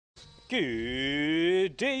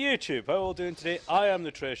Good day YouTube, how are you all doing today? I am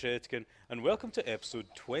the Trechetican and welcome to episode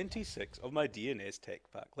 26 of my DNS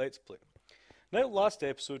TechPack Let's Play. Now last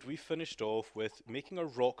episode we finished off with making a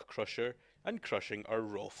rock crusher and crushing our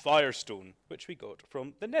raw firestone, which we got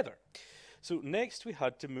from the nether. So next we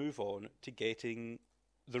had to move on to getting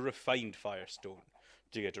the refined firestone.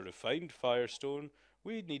 To get a refined firestone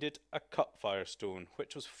we needed a cut firestone,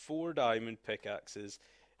 which was 4 diamond pickaxes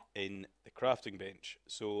in the crafting bench.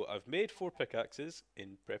 So I've made 4 pickaxes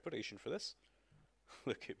in preparation for this.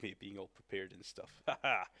 Look at me being all prepared and stuff.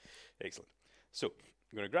 Haha! Excellent. So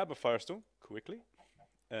I'm going to grab a firestone quickly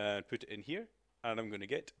and put it in here, and I'm going to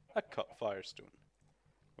get a cut firestone.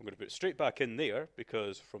 I'm going to put it straight back in there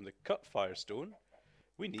because from the cut firestone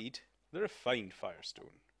we need the refined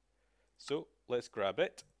firestone. So let's grab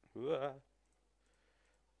it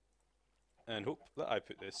and hope that I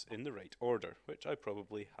put this in the right order, which I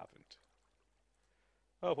probably haven't.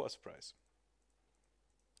 Oh, what a surprise.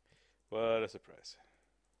 What a surprise.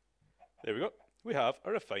 There we go. We have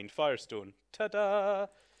a refined firestone. Ta-da!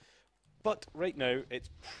 But right now, it's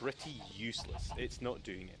pretty useless. It's not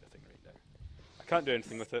doing anything right now. I can't do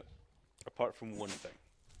anything with it, apart from one thing.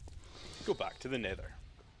 Go back to the nether.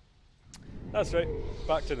 That's right,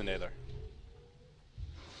 back to the nether.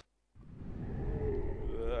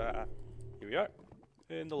 Here we are,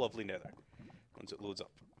 in the lovely nether, once it loads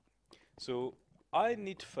up. So, I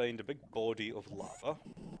need to find a big body of lava,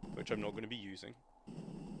 which I'm not going to be using.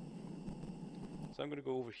 So I'm going to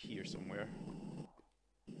go over here somewhere,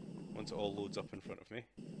 once it all loads up in front of me.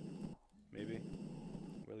 Maybe.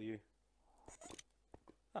 Will you?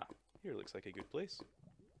 Ah, here looks like a good place.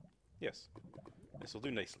 Yes, this will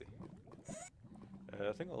do nicely.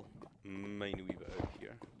 I think I'll mine a wee bit out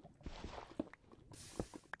here.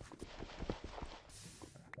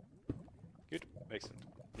 Good, excellent.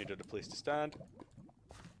 Needed a place to stand.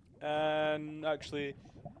 And actually,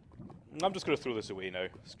 I'm just going to throw this away now.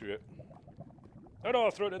 Screw it. Oh no,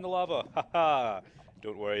 I'll throw it in the lava! Haha!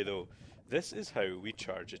 Don't worry though. This is how we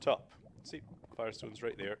charge it up. See, firestone's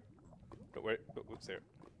right there. Don't worry. Oh, it's there.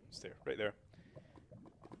 It's there, right there.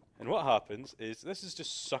 And what happens is this is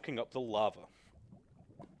just sucking up the lava.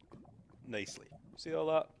 Nicely. See all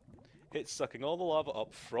that? It's sucking all the lava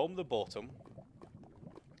up from the bottom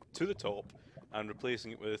to the top and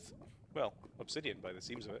replacing it with, well, obsidian by the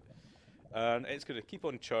seams of it. And it's going to keep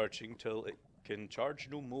on charging till it can charge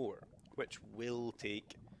no more, which will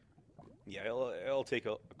take, yeah, it'll take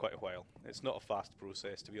quite a while. It's not a fast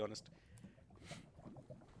process, to be honest.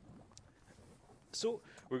 So,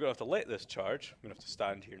 we're going to have to let this charge. I'm going to have to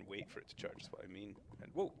stand here and wait for it to charge, is what I mean. And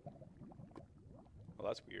whoa! Well,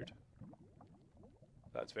 that's weird.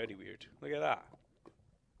 That's very weird. Look at that.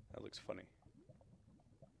 That looks funny.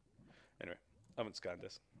 Anyway, I haven't scanned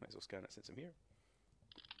this. Might as well scan it since I'm here.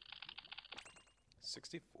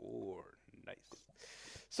 64. Nice.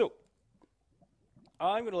 So,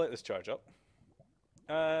 I'm going to let this charge up.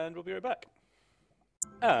 And we'll be right back.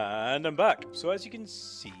 And I'm back. So as you can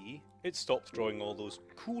see, it stopped drawing all those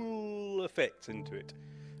cool effects into it.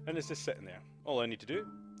 And it's just sitting there. All I need to do,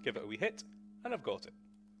 give it a wee hit, and I've got it.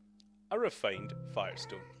 A refined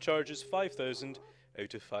firestone. Charges 5,000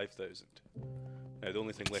 out of 5,000. Now the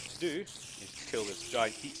only thing left to do is to kill this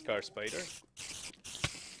giant heat scar spider.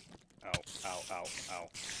 Ow, ow, ow, ow,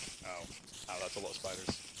 ow. Ow, that's a lot of spiders.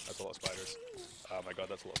 That's a lot of spiders. Oh my god,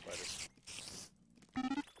 that's a lot of spiders.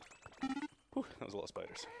 Whew, that was a lot of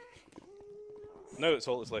spiders. Now that's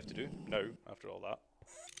all that's left to do. Now, after all that,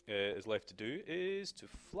 is left to do is to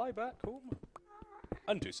fly back home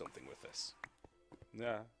and do something with this.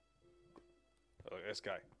 Yeah. Oh, look at this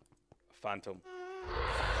guy. A phantom.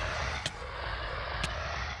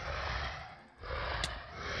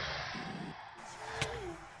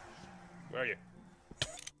 Where are you?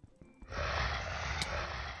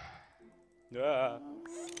 Ah.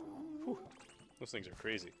 Whew. Those things are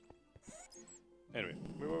crazy. Anyway,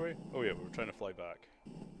 where were we? Oh yeah, we were trying to fly back.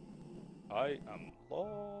 I am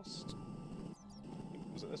lost.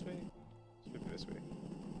 Was it this way? Maybe this way.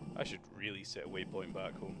 I should really set a waypoint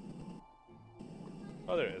back home.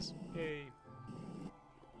 Oh, there it is. Yay.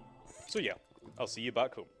 So yeah, I'll see you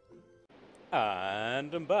back home.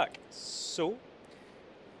 And I'm back. So,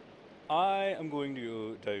 I am going to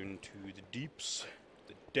go down to the deeps,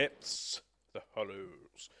 the depths, the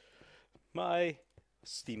hollows. My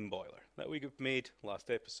steam boiler that we made last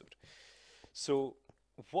episode. So,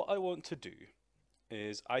 what I want to do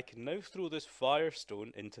is I can now throw this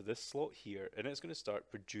firestone into this slot here and it's going to start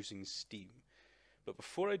producing steam. But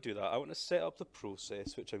before I do that, I want to set up the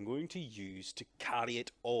process which I'm going to use to carry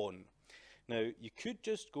it on. Now, you could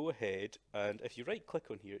just go ahead and if you right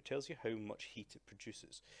click on here, it tells you how much heat it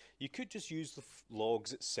produces. You could just use the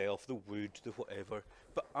logs itself, the wood, the whatever,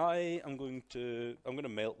 but I am going to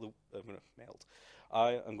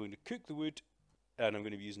cook the wood, and I'm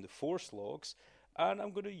going to be using the force logs, and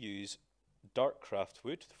I'm going to use dark craft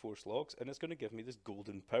wood, the force logs, and it's going to give me this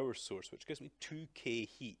golden power source, which gives me 2k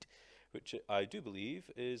heat, which I do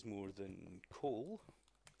believe is more than coal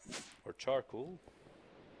or charcoal.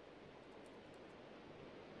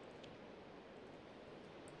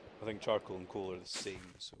 I think charcoal and coal are the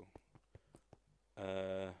same, so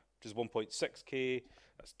just 1.6k,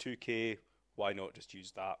 that's 2k, why not just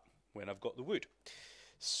use that when I've got the wood?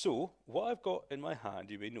 So, what I've got in my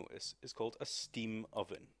hand, you may notice, is called a steam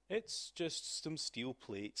oven. It's just some steel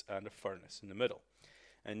plates and a furnace in the middle,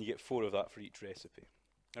 and you get 4 of that for each recipe.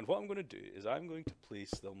 And what I'm going to do is I'm going to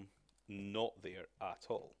place them not there at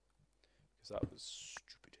all, because that was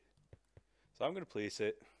stupid. So I'm going to place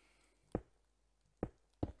it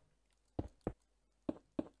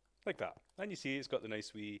like that, and you see it's got the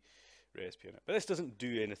nice wee recipe in it. But this doesn't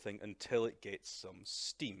do anything until it gets some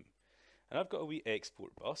steam. And I've got a wee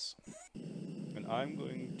export bus, and I'm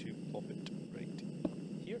going to plop it right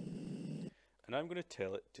here, and I'm going to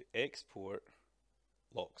tell it to export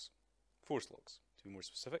logs, force logs to be more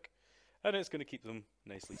specific, and it's going to keep them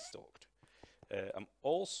nicely stocked. I'm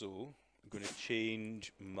also going to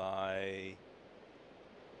change my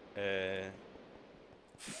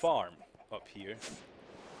farm up here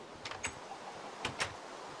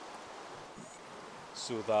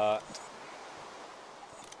so that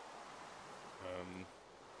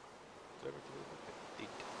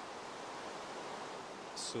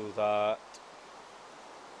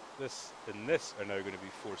this and this are now going to be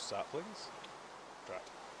force saplings. Right.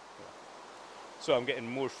 Yeah. So I'm getting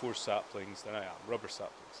more force saplings than I am rubber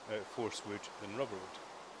saplings, force wood than rubber wood,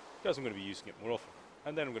 because I'm going to be using it more often.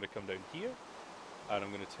 And then I'm going to come down here, and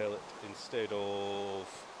I'm going to tell it instead of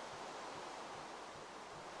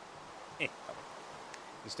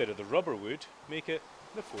the rubber wood, make it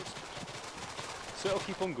the force wood. So it'll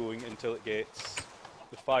keep on going until it gets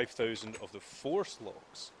the 5,000 of the force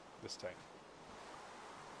logs this time,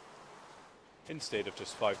 instead of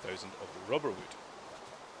just 5,000 of the rubber wood.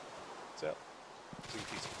 So,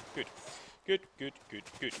 good, good, good, good,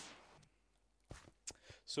 good.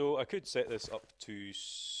 So I could set this up to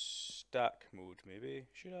stack mode, maybe.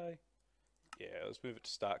 Should I? Yeah, let's move it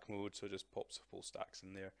to stack mode, so it just pops full stacks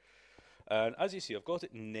in there. And as you see, I've got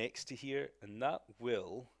it next to here, and that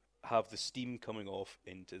will have the steam coming off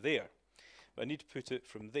into there. But I need to put it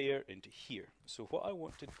from there into here. So what I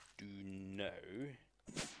want to do now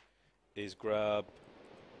is grab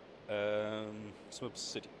some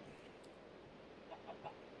obsidian.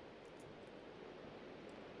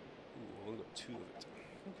 Ooh, I've only got 2 of it.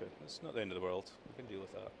 Okay, that's not the end of the world. We can deal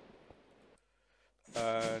with that.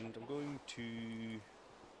 And I'm going to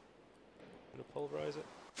pulverize it.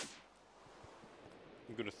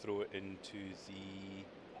 I'm going to throw it into the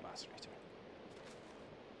macerator.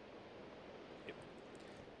 Yep.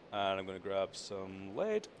 And I'm going to grab some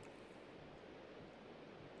lead.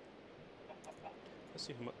 Let's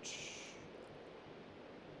see how much.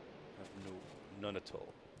 No, none at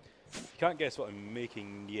all. You can't guess what I'm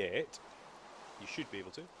making yet. You should be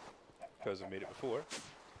able to, because I've made it before.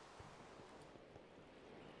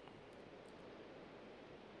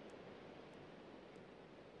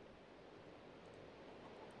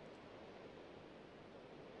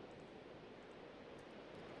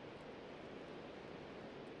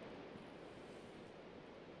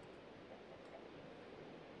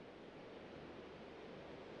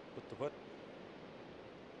 What?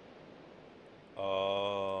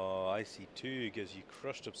 Oh, I see. 2 gives you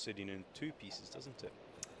crushed obsidian in 2 pieces, doesn't it?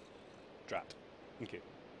 Drat. Okay.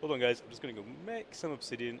 Hold on, guys. I'm just going to go make some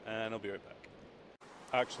obsidian, and I'll be right back.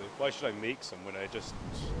 Actually, why should I make some when I just,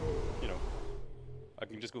 I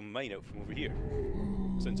can just go mine out from over here,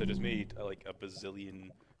 since I just made like a bazillion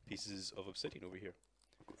pieces of obsidian over here.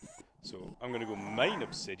 So I'm going to go mine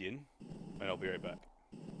obsidian, and I'll be right back.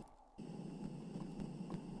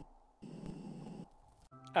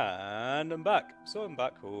 And I'm back. So I'm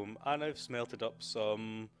back home, and I've smelted up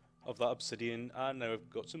some of that obsidian, and now I've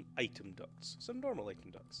got some item ducts, some normal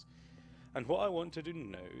item ducts. And what I want to do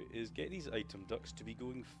now is get these item ducts to be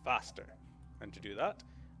going faster. And to do that,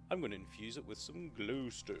 I'm going to infuse it with some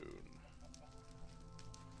glowstone.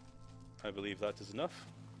 I believe that is enough.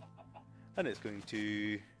 And it's going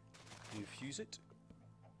to infuse it.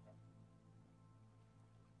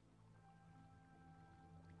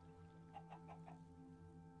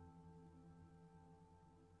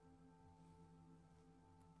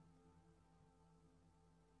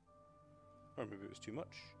 or maybe it was too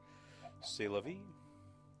much. C'est la vie.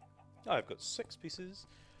 I've got 6 pieces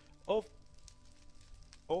of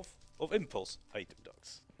impulse item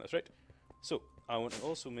ducts. That's right. So I want to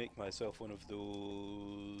also make myself one of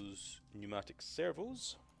those pneumatic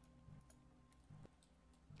servos.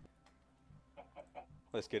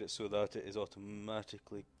 Let's get it so that it is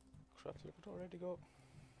automatically crafted. Have I already got?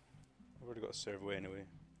 I've already got a servo anyway.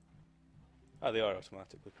 Ah, they are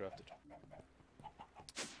automatically crafted.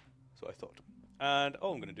 So I thought. And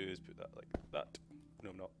all I'm going to do is put that like that. No,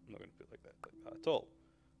 I'm not. I'm not going to put it like that at all.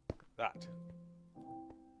 Like that.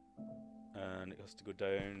 And it has to go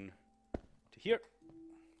down to here.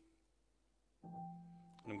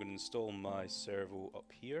 And I'm going to install my servo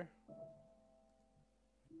up here.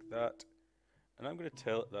 Like that. And I'm going to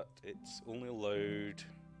tell it that it's only allowed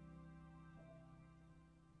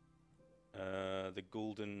the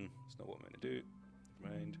golden, it's not what I'm going to do,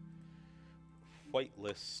 never mind.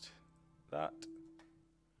 Whitelist that,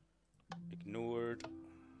 ignored,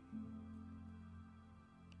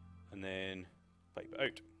 and then pipe it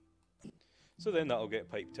out. So then that'll get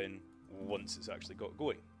piped in once it's actually got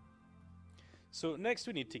going. So next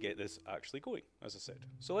we need to get this actually going, as I said.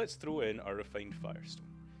 So let's throw in our refined firestone.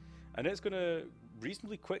 And it's going to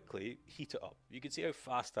reasonably quickly heat it up. You can see how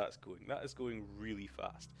fast that's going. That is going really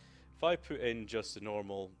fast. If I put in just the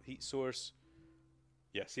normal heat source,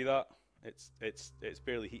 yeah, see that? It's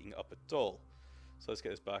barely heating up at all. So let's get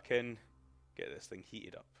this back in, get this thing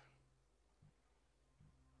heated up.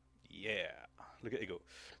 Yeah, look at it go.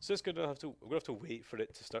 So it's we're gonna have to wait for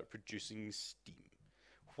it to start producing steam.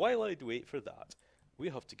 While I'd wait for that, we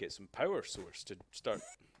have to get some power source to start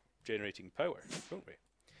generating power, don't we?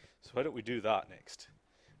 So why don't we do that next?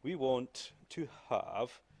 We want to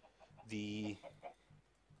have the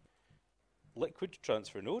liquid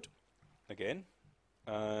transfer node again,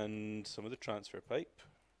 and some of the transfer pipe,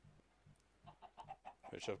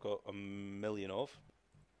 which I've got a million of.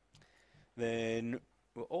 Then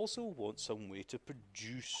we'll also want some way to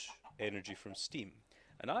produce energy from steam,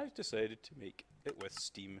 and I've decided to make it with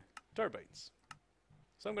steam turbines.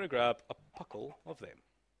 So I'm going to grab a puckle of them.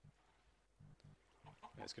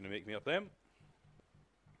 It's going to make me up them.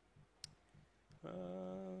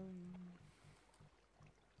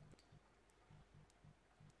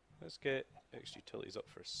 Let's get X utilities up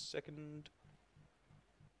for a second.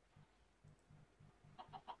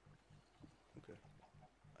 Okay,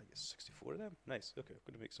 I get 64 of them. Nice. Okay, I'm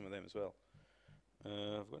going to make some of them as well.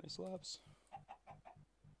 I've got any slabs? I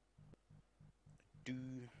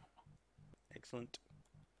do. Excellent.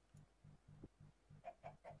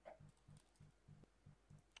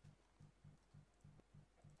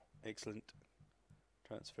 Excellent.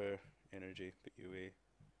 Transfer energy, put you away.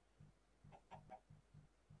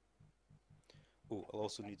 Oh, I'll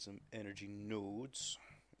also need some energy nodes,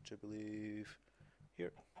 which I believe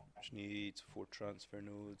here, which needs 4 transfer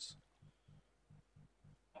nodes.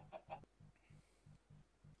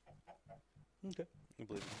 Okay, I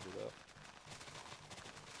believe we can do that.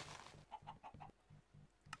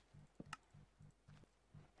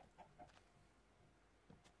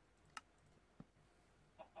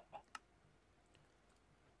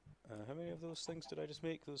 How many of those things did I just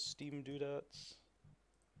make? Those steam doodads?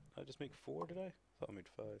 Did I just make 4, did I? I thought I made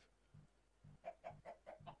 5.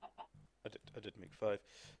 I did make 5.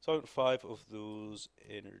 So I want 5 of those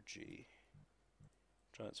energy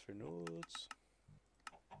transfer nodes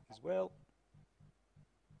as well.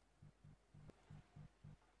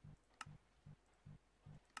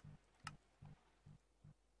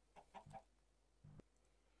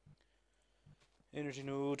 Energy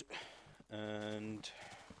node, and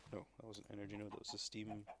no, that wasn't energy node, that was the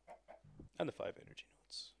steam, and the 5 energy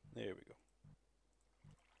nodes. There we go.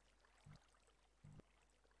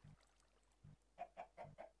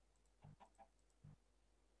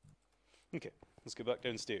 Okay, let's go back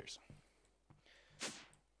downstairs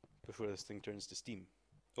before this thing turns to steam.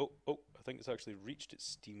 Oh, I think it's actually reached its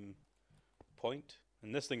steam point,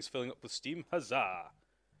 and this thing's filling up with steam. Huzzah!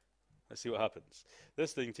 Let's see what happens.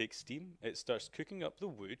 This thing takes steam, it starts cooking up the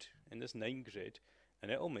wood in this 9 grid,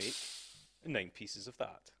 and it'll make 9 pieces of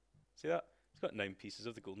that. See that? It's got 9 pieces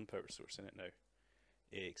of the golden power source in it now.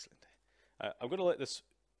 Excellent. I'm going to let this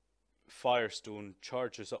firestone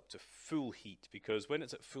charge us up to full heat, because when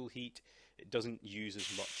it's at full heat, it doesn't use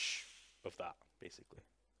as much of that, basically.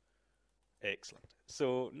 Excellent.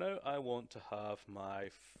 So now I want to have my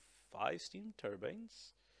 5 steam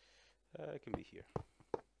turbines. It can be here.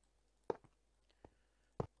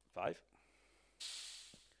 5.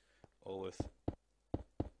 All with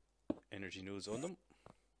energy nodes on them.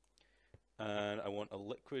 And I want a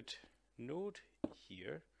liquid node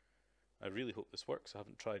here. I really hope this works. I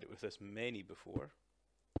haven't tried it with this many before.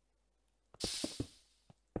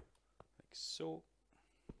 Like so.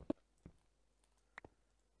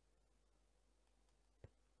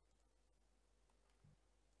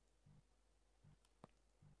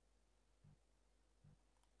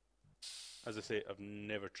 As I say, I've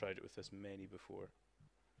never tried it with this many before.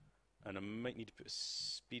 And I might need to put a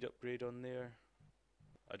speed upgrade on there.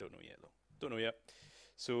 I don't know yet though. Don't know yet.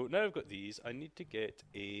 So now I've got these, I need to get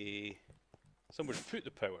somewhere to put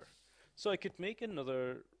the power. So I could make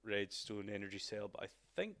another redstone energy cell, but I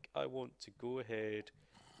think I want to go ahead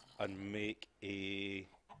and make a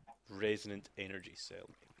resonant energy cell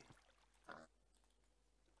maybe.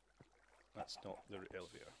 That's not the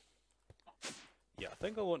elevator. Yeah, I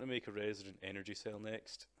think I want to make a resonant energy cell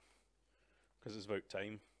next, because it's about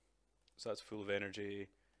time. So that's full of energy.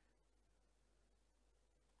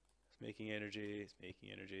 It's making energy, it's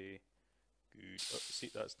making energy. Good. Oh,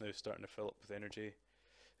 see, that's now starting to fill up with energy.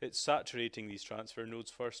 It's saturating these transfer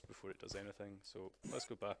nodes first before it does anything. So let's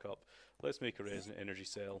go back up. Let's make a resonant energy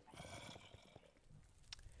cell.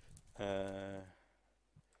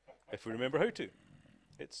 If we remember how to.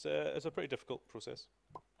 It's a pretty difficult process.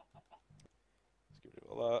 Let's get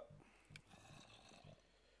rid of all that.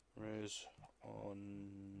 Resonant.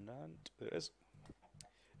 There it is.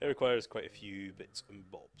 It requires quite a few bits and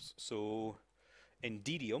bobs. So,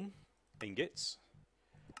 Indidium ingots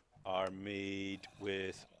are made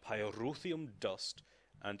with pyrotheum dust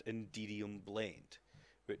and Indidium blend,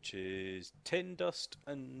 which is tin dust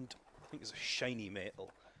and I think it's a shiny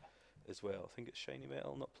metal as well. I think it's shiny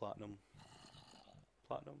metal, not platinum.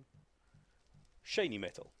 Platinum. Shiny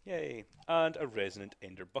metal. Yay! And a resonant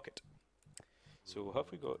ender bucket. So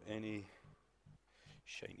have we got any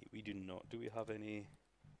shiny? We do not. Do we have any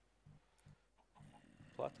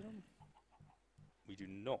platinum? We do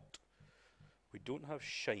not. We don't have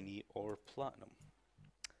shiny or platinum.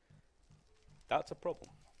 That's a problem.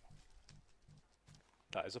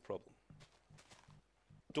 That is a problem.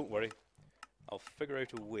 Don't worry. I'll figure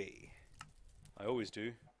out a way. I always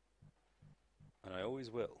do. And I always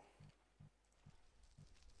will.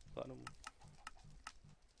 Platinum.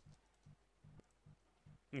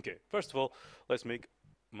 Okay, first of all, let's make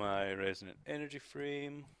my resonant energy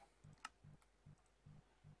frame.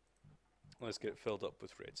 Let's get it filled up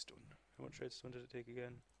with redstone. How much redstone did it take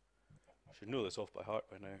again? I should know this off by heart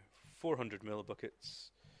by now. 400 millibuckets.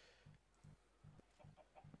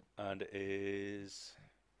 And it is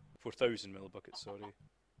 4,000 millibuckets, sorry.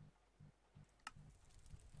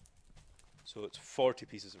 So it's 40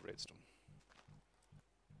 pieces of redstone.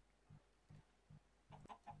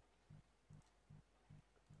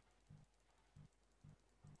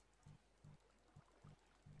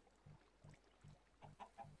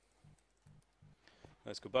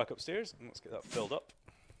 Let's go back upstairs and let's get that filled up.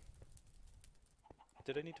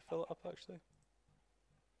 Did I need to fill it up actually?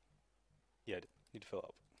 Yeah, I did. Need to fill it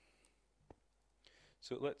up.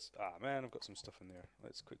 So let's, man, I've got some stuff in there.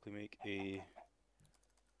 Let's quickly make a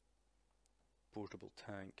portable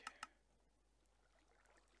tank.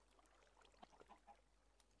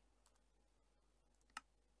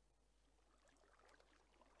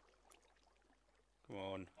 Come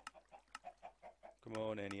on. Come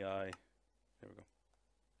on, NEI. There we go.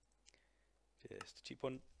 Just a cheap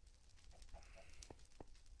one.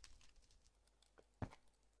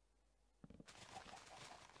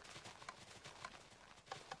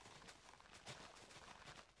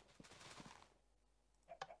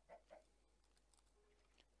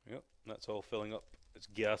 Yep, that's all filling up its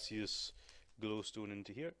gaseous glowstone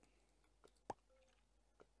into here.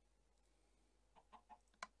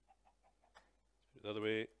 The other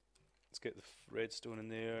way, let's get the redstone in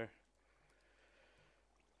there.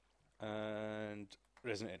 And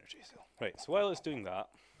resonant energy cell. Right, so while it's doing that,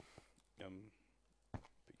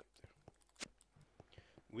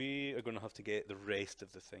 we are going to have to get the rest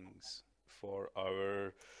of the things for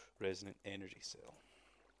our resonant energy cell.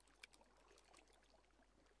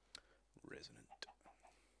 Resonant.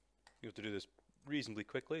 You have to do this reasonably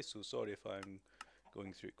quickly, so sorry if I'm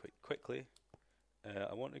going through it quite quickly.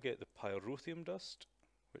 I want to get the pyrotheum dust,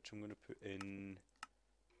 which I'm going to put in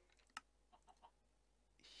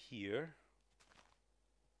here.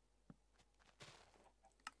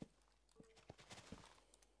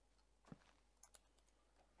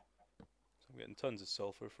 So I'm getting tons of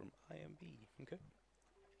sulfur from IMB. Okay.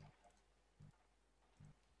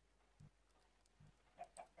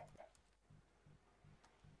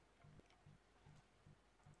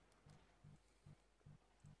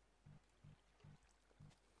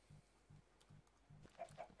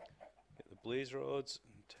 Get the blaze rods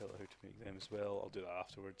and tell it how to make them as well. I'll do that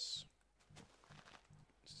afterwards.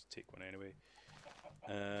 Just take one anyway.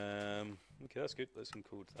 Okay, that's good. Let's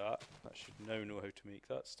encode that. That should now know how to make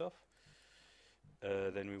that stuff.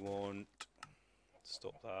 Then we want...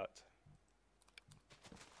 Stop that.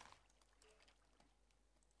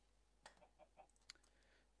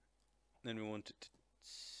 Then we want it to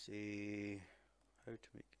say how to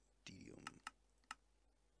make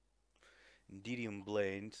Indium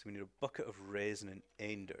blend. So we need a bucket of resin and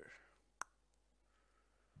ender.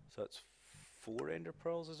 So that's 4 ender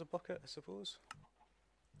pearls as a bucket, I suppose.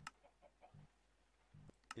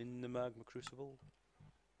 In the magma crucible.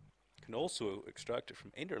 Can also extract it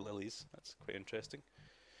from ender lilies. That's quite interesting.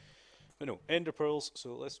 But no, ender pearls.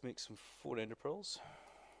 So let's make some 4 ender pearls.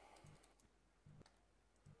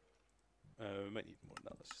 We might need more than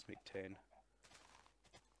that. Let's just make 10.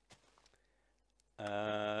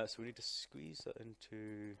 So we need to squeeze that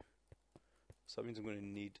into. So that means I'm going to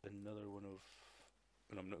need another one of.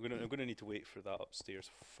 And I'm going to need to wait for that upstairs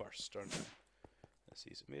first, aren't I? Let's see,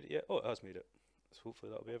 has it made it yet? Oh, it has made it. So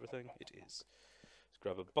hopefully that'll be everything. It is. Let's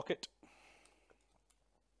grab a bucket.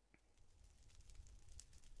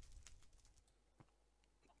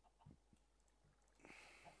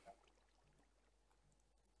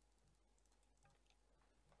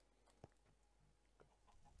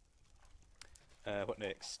 What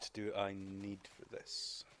next do I need for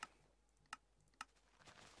this?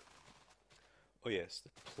 Oh yes, the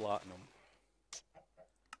platinum.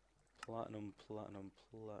 Platinum.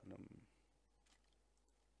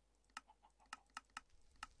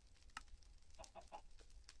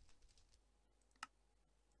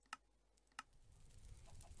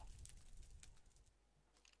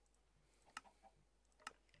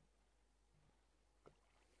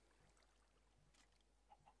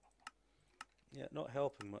 Yeah, not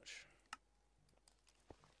helping much.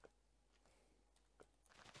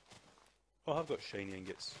 Oh, I've got shiny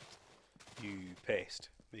ingots. You pest.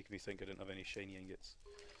 Making me think I didn't have any shiny ingots.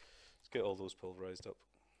 Let's get all those pulverized up.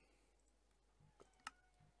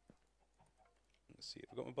 Let's see,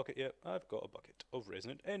 have I got my bucket yet? I've got a bucket of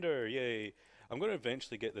resonant ender, yay! I'm going to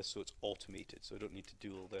eventually get this so it's automated, so I don't need to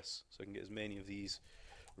do all this. So I can get as many of these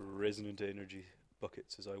resonant energy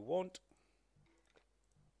buckets as I want.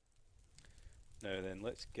 Now then,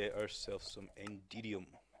 let's get ourselves some endidium.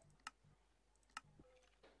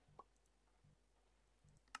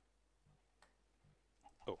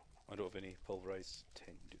 Oh, I don't have any pulverized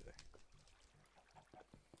tin, do I?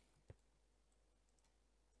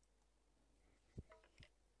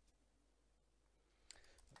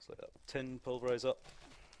 Let's let that tin pulverize up.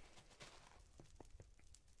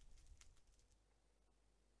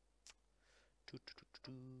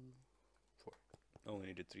 Four. I only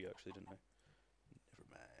needed 3 actually, didn't I? Never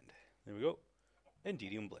mind. There we go.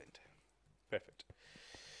 Endidium blend. Perfect.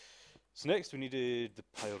 So next we needed the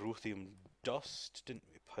pyrotheum dust, didn't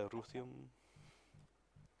we? Pyrotheum.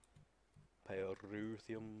 Let's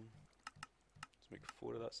make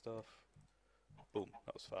 4 of that stuff. Boom,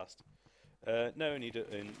 that was fast. Now I need it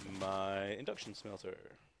in my induction smelter.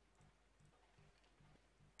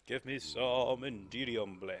 Give me some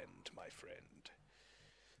endidium blend, my friend.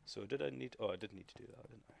 So did I need... Oh, I did need to do that,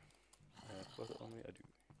 didn't I? Was it on me? I do.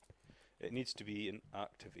 It needs to be an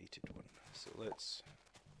activated one. So let's...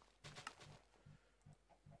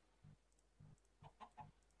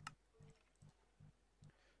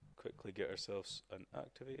 quickly get ourselves an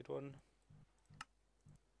activated one.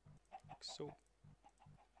 Like so.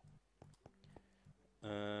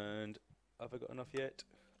 And have I got enough yet?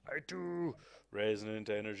 I do! Resonant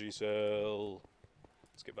energy cell.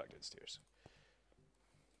 Let's get back downstairs.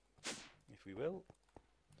 If we will.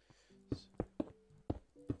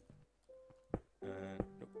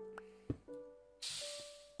 Nope.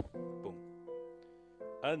 Boom.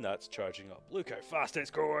 And that's charging up. Look how fast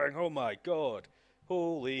it's going! Oh my god!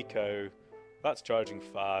 Holy cow. That's charging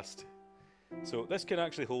fast. So this can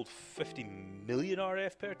actually hold 50 million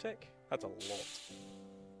RF per tick? That's a lot.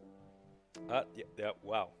 Yeah,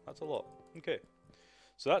 wow, that's a lot. Okay,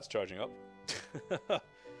 so that's charging up.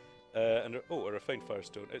 And oh, a refined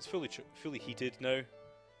firestone. It's fully heated now.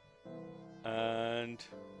 And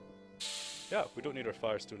yeah, we don't need our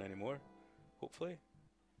firestone anymore, hopefully.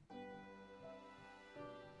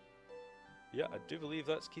 Yeah, I do believe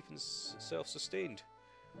that's keeping self-sustained.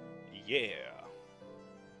 Yeah.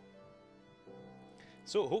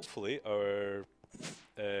 So hopefully our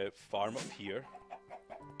farm up here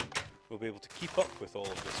will be able to keep up with all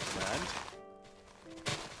of this demand.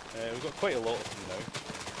 We've got quite a lot of them now.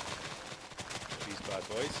 These bad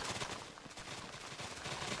boys.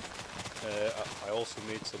 I also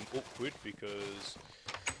made some oak wood because,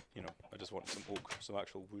 you know, I just wanted some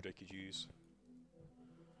actual wood I could use.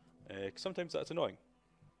 'Cause sometimes that's annoying.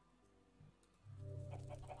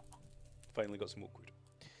 Finally got some oak wood.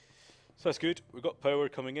 So that's good. We've got power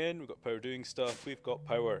coming in. We've got power doing stuff. We've got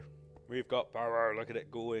power. We've got power. Look at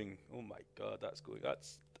it going. Oh my god, that's going.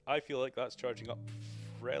 I feel like that's charging up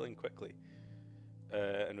fairly quickly.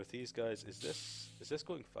 And with these guys, is this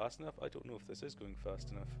going fast enough? I don't know if this is going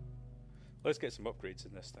fast enough. Let's get some upgrades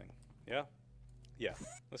in this thing. Yeah? Yeah.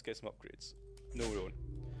 Let's get some upgrades. No, we won't.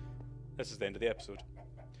 This is the end of the episode.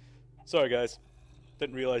 Sorry guys.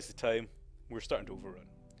 Didn't realise the time. We're starting to overrun.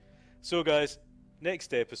 So guys,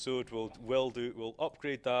 next episode we'll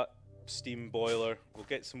upgrade that steam boiler. We'll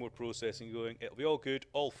get some more processing going. It'll be all good,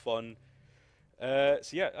 all fun. So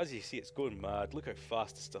yeah, as you see, it's going mad. Look how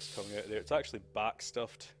fast the stuff's coming out of there. It's actually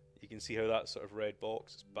back-stuffed. You can see how that sort of red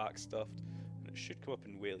box is back-stuffed. And it should come up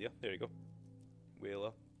in Whalia. There you go.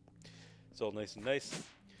 Whalia. It's all nice and nice.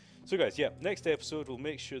 So guys, yeah, next episode we'll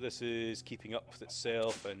make sure this is keeping up with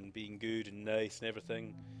itself and being good and nice and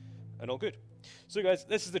everything. And all good. So guys,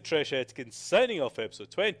 this is the Trechetican signing off episode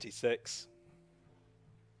 26.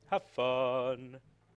 Have fun.